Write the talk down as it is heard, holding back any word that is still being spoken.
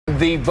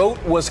The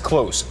vote was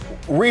close,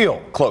 real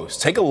close.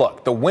 Take a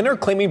look. The winner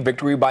claiming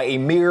victory by a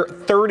mere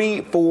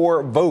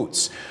 34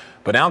 votes.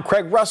 But now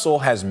Craig Russell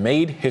has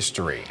made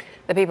history.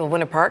 The people of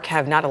Winter Park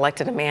have not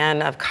elected a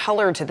man of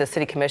color to the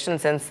city commission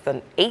since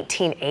the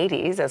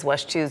 1880s. As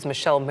West 2's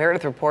Michelle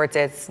Meredith reports,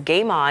 it's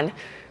game on,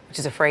 which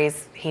is a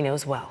phrase he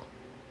knows well.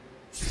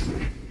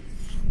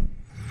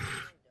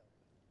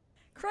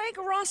 Craig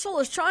Russell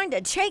is trying to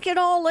take it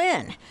all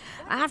in.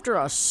 After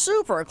a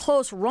super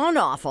close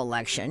runoff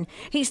election,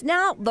 he's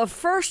now the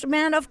first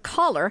man of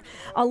color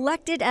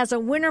elected as a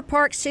Winter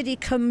Park City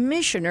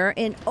Commissioner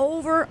in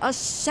over a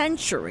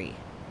century.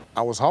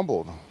 I was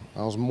humbled.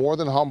 I was more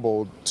than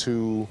humbled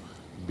to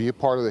be a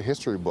part of the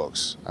history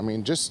books. I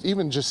mean,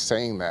 even just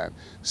saying that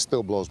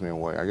still blows me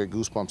away. I get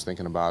goosebumps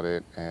thinking about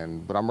it,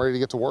 but I'm ready to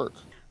get to work.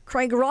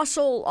 Craig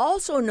Russell,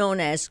 also known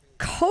as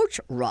Coach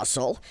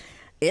Russell,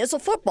 is a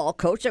football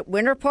coach at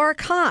Winter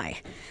Park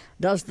High.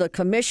 Does the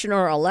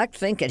commissioner-elect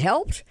think it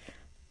helped?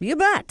 You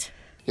bet.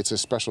 It's a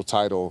special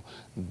title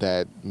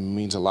that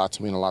means a lot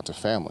to me and a lot to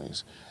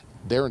families.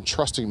 They're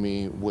entrusting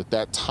me with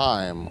that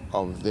time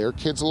of their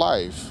kid's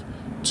life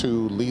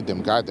to lead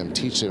them, guide them,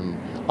 teach them,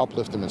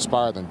 uplift them,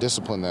 inspire them,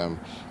 discipline them,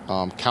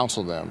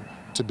 counsel them,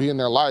 to be in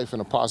their life in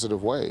a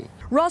positive way.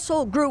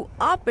 Russell grew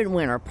up in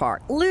Winter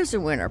Park, lives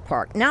in Winter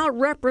Park, now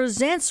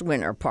represents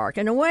Winter Park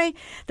in a way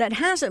that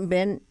hasn't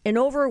been in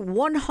over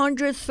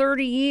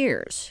 130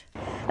 years.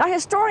 Now,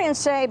 historians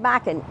say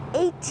back in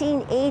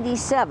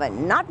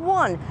 1887, not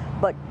one,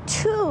 but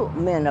two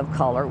men of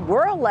color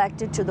were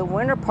elected to the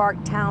Winter Park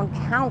Town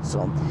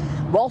Council,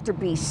 Walter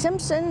B.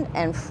 Simpson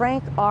and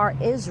Frank R.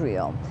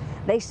 Israel.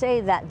 They say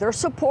that their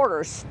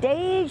supporters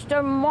staged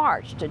a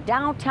march to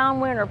downtown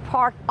Winter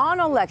Park on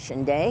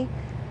Election Day,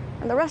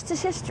 and the rest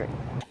is history.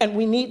 And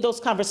we need those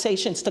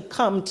conversations to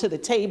come to the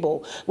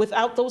table.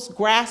 Without those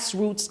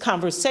grassroots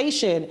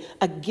conversation,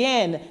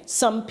 again,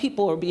 some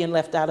people are being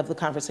left out of the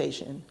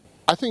conversation.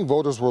 I think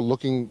voters were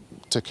looking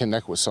to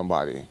connect with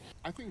somebody.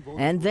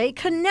 And they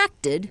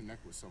connected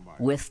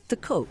with the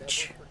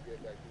coach.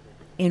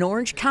 In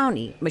Orange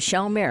County,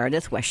 Michelle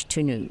Meredith, West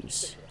 2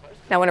 News.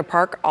 Now, Winter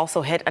Park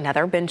also hit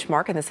another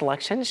benchmark in this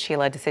election.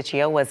 Sheila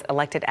DeCiccio was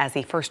elected as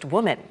the first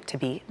woman to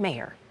be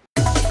mayor.